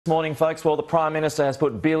This morning, folks, well, the Prime Minister has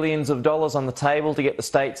put billions of dollars on the table to get the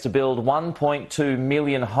states to build 1.2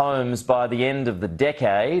 million homes by the end of the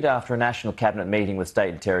decade after a National Cabinet meeting with state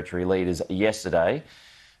and territory leaders yesterday.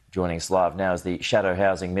 Joining us live now is the Shadow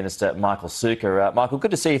Housing Minister, Michael Sukkar. Michael, good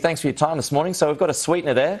to see you. Thanks for your time this morning. So we've got a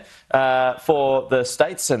sweetener there for the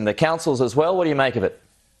states and the councils as well. What do you make of it?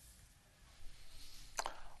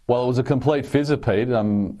 Well, it was a complete fizzer, Pete.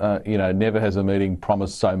 Never has a meeting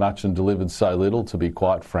promised so much and delivered so little, to be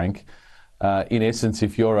quite frank. In essence,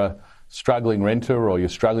 if you're a struggling renter or you're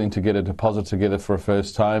struggling to get a deposit together for a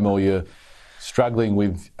first home or you're struggling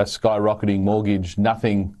with a skyrocketing mortgage,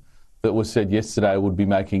 nothing that was said yesterday would be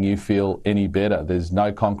making you feel any better. There's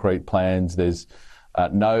no concrete plans. There's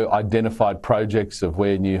no identified projects of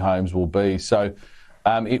where new homes will be. So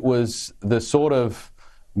it was the sort of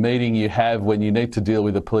meeting you have when you need to deal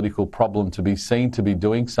with a political problem to be seen to be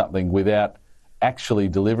doing something without actually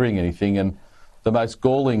delivering anything. And the most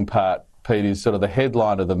galling part, Pete, is sort of the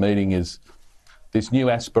headline of the meeting is this new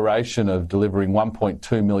aspiration of delivering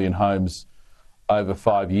 1.2 million homes over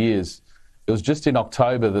 5 years. It was just in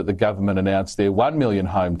October that the government announced their 1 million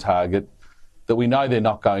home target that we know they're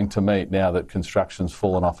not going to meet now that construction's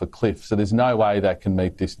fallen off a cliff. So there's no way they can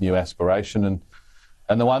meet this new aspiration.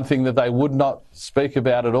 And the one thing that they would not speak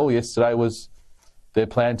about at all yesterday was their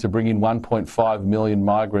plan to bring in 1.5 million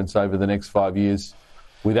migrants over the next 5 years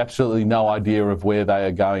with absolutely no idea of where they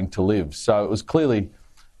are going to live. So it was clearly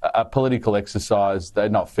a political exercise. They're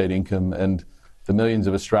not fed income, and the millions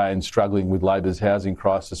of Australians struggling with Labor's housing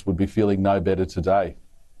crisis would be feeling no better today.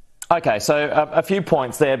 OK, so a few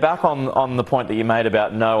points there. Back on the point that you made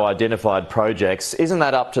about no identified projects, isn't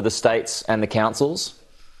that up to the states and the councils?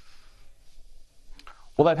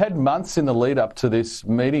 Well, they've had months in the lead up to this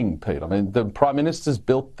meeting, Pete. I mean, the Prime Minister's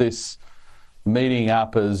built this meeting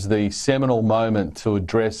up as the seminal moment to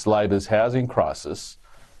address Labor's housing crisis.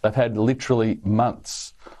 They've had literally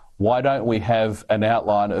months. Why don't we have an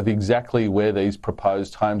outline of exactly where these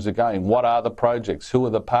proposed homes are going? What are the projects? Who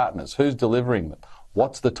are the partners? Who's delivering them?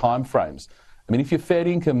 What's the timeframes? I mean, if you're fed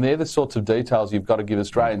income, they're the sorts of details you've got to give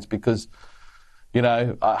Australians because, you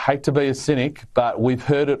know, I hate to be a cynic, but we've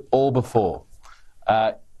heard it all before.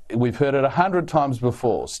 We've heard it 100 times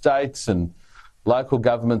before. States and local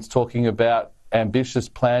governments talking about ambitious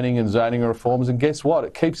planning and zoning reforms, and guess what?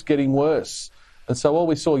 It keeps getting worse. And so all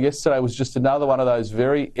we saw yesterday was just another one of those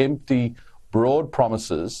very empty, broad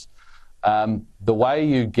promises. The way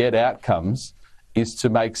you get outcomes is to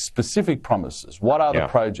make specific promises. What are the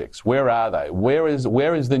projects? Where are they? Where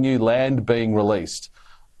is the new land being released?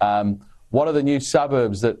 What are the new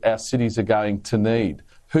suburbs that our cities are going to need?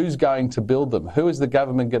 Who's going to build them? Who is the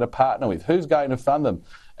government going to partner with? Who's going to fund them?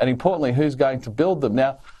 And importantly, who's going to build them?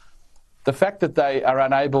 Now, the fact that they are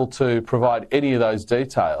unable to provide any of those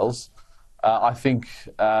details, I think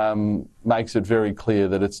makes it very clear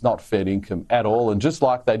that it's not fed income at all. And just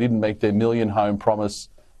like they didn't meet their million home promise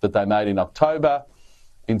that they made in October,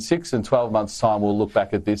 in 6 and 12 months' time, we'll look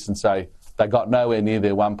back at this and say they got nowhere near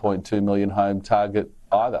their 1.2 million home target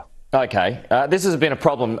either. OK. This has been a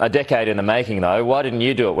problem a decade in the making, though. Why didn't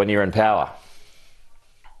you do it when you were in power?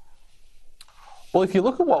 Well, if you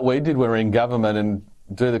look at what we did when we were in government and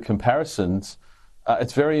do the comparisons,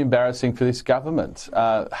 it's very embarrassing for this government.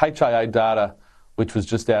 HIA data, which was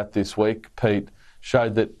just out this week, Pete,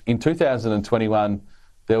 showed that in 2021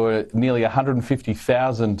 there were nearly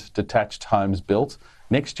 150,000 detached homes built.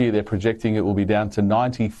 Next year they're projecting it will be down to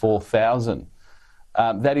 94,000.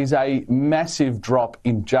 That is a massive drop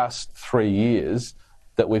in just 3 years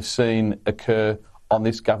that we've seen occur on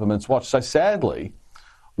this government's watch. So sadly,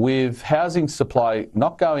 with housing supply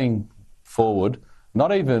not going forward,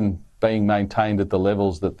 not even being maintained at the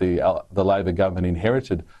levels that the Labor government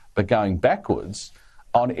inherited, but going backwards,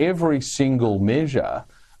 on every single measure,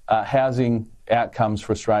 housing outcomes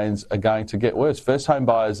for Australians are going to get worse. First home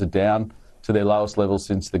buyers are down to their lowest level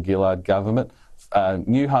since the Gillard government.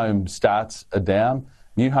 New home starts are down.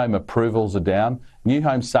 New home approvals are down. New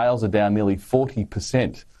home sales are down nearly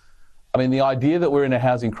 40%. I mean, the idea that we're in a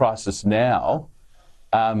housing crisis now,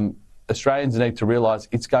 Australians need to realise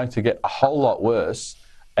it's going to get a whole lot worse.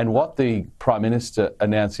 And what the Prime Minister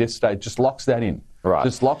announced yesterday just locks that in. Right.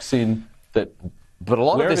 Just locks in that. But a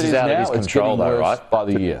lot of this is out of his control, though, right? By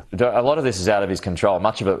the year. A lot of this is out of his control.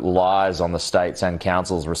 Much of it lies on the states and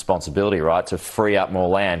councils' responsibility, right, to free up more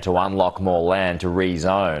land, to unlock more land, to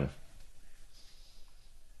rezone.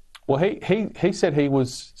 Well, he said he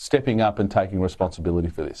was stepping up and taking responsibility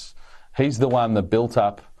for this. He's the one that built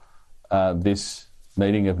up this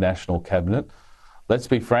meeting of National Cabinet. Let's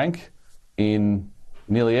be frank, in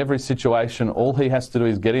nearly every situation, all he has to do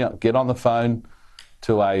is get on the phone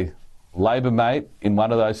to a Labor mate in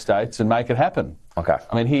one of those states and make it happen. Okay.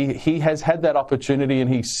 I mean, he has had that opportunity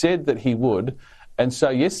and he said that he would. And so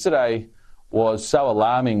yesterday was so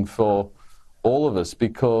alarming for all of us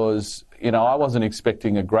because, I wasn't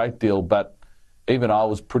expecting a great deal, but even I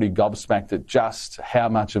was pretty gobsmacked at just how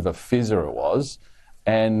much of a fizzer it was.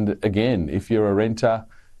 And again, if you're a renter,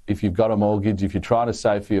 if you've got a mortgage, if you're trying to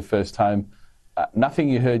save for your first home, nothing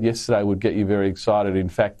you heard yesterday would get you very excited. In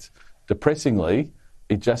fact, depressingly,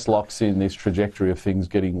 it just locks in this trajectory of things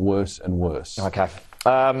getting worse and worse. Okay.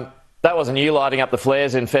 That wasn't you lighting up the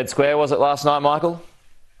flares in Fed Square, was it, last night, Michael?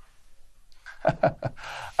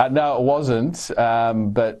 No, it wasn't.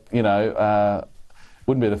 But,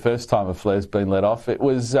 wouldn't be the first time a flare's been let off. It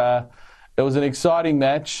was an exciting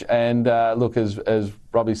match. And, look, as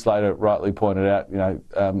Robbie Slater rightly pointed out,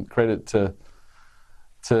 credit to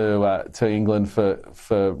England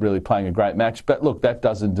for really playing a great match. But, look, that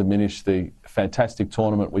doesn't diminish the fantastic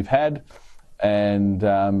tournament we've had. And,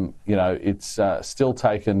 it's still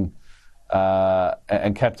taken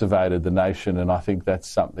and captivated the nation. And I think that's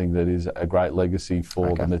something that is a great legacy for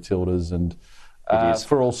the Matildas and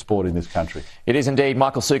for all sport in this country. It is indeed.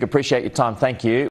 Michael Suke, appreciate your time. Thank you.